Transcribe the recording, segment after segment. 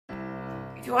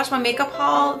If you watched my makeup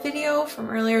haul video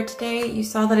from earlier today, you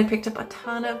saw that I picked up a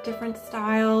ton of different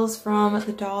styles from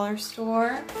the dollar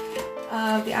store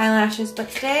of the eyelashes, but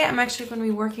today I'm actually going to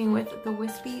be working with the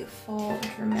Wispy Full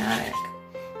Dramatic.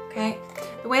 Okay,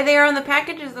 the way they are on the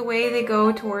package is the way they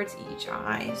go towards each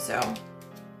eye. So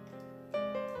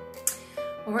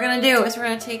what we're gonna do is we're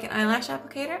gonna take an eyelash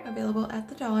applicator available at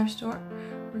the dollar store.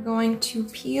 We're going to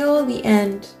peel the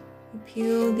end. You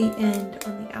peel the end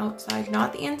on the outside,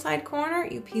 not the inside corner,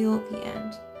 you peel the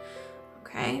end.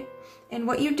 Okay, and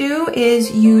what you do is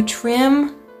you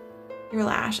trim your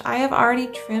lash. I have already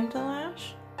trimmed the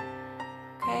lash.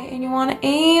 Okay, and you wanna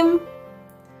aim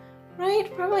right,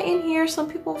 probably in here. Some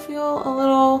people feel a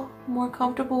little more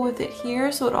comfortable with it here,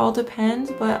 so it all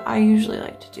depends, but I usually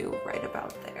like to do right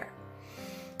about there.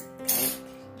 Okay,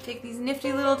 take these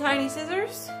nifty little tiny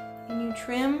scissors and you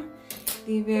trim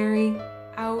the very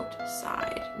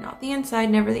outside, not the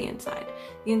inside, never the inside.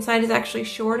 The inside is actually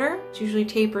shorter, it's usually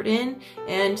tapered in,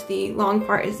 and the long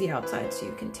part is the outside, so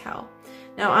you can tell.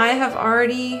 Now I have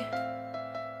already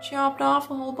chopped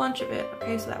off a whole bunch of it,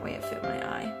 okay, so that way it fit my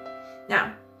eye.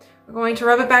 Now, we're going to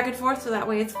rub it back and forth so that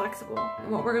way it's flexible.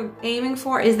 And what we're aiming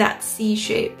for is that C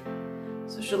shape.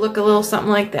 So it should look a little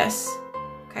something like this.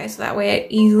 Okay, so that way it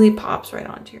easily pops right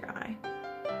onto your eye.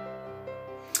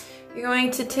 You're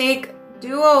going to take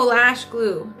Duo Lash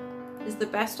Glue. It's the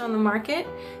best on the market.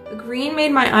 The green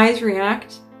made my eyes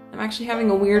react. I'm actually having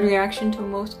a weird reaction to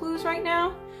most glues right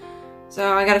now.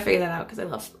 So I gotta figure that out because I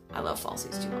love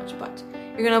falsies too much. But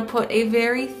you're gonna put a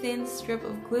very thin strip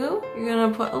of glue. You're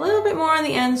gonna put a little bit more on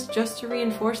the ends just to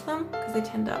reinforce them because they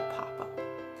tend to pop up.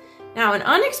 Now, an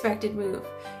unexpected move.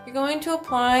 You're going to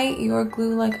apply your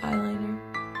glue-like eyeliner.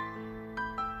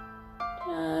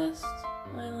 Just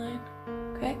eyeline,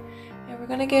 okay? And we're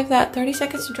gonna give that 30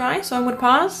 seconds to dry, so I would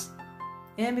pause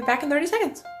and be back in 30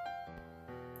 seconds.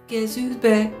 Guess who's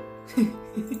back?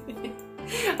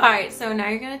 Alright, so now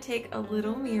you're gonna take a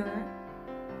little mirror,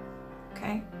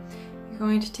 okay? You're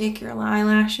going to take your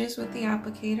eyelashes with the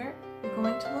applicator. You're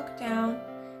going to look down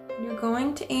and you're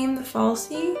going to aim the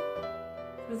falsie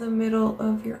for the middle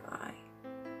of your eye.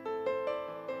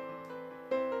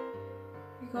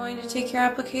 You're going to take your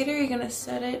applicator, you're going to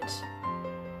set it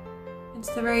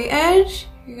against the very edge.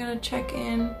 You're going to check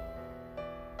in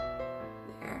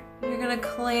there. You're going to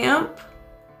clamp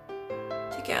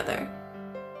together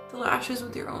the lashes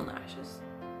with your own lashes.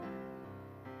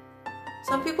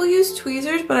 Some people use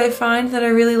tweezers, but I find that I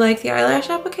really like the eyelash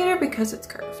applicator because it's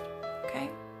curved, okay?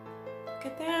 Look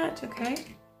at that, okay?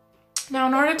 Now,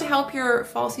 in order to help your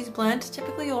falsies blend,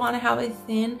 typically you'll want to have a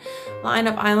thin line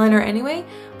of eyeliner anyway,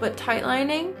 but tight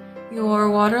lining your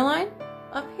waterline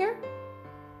up here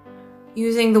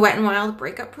using the Wet n Wild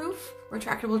Breakup Proof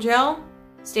retractable gel,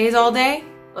 stays all day,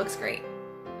 looks great.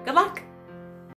 Good luck!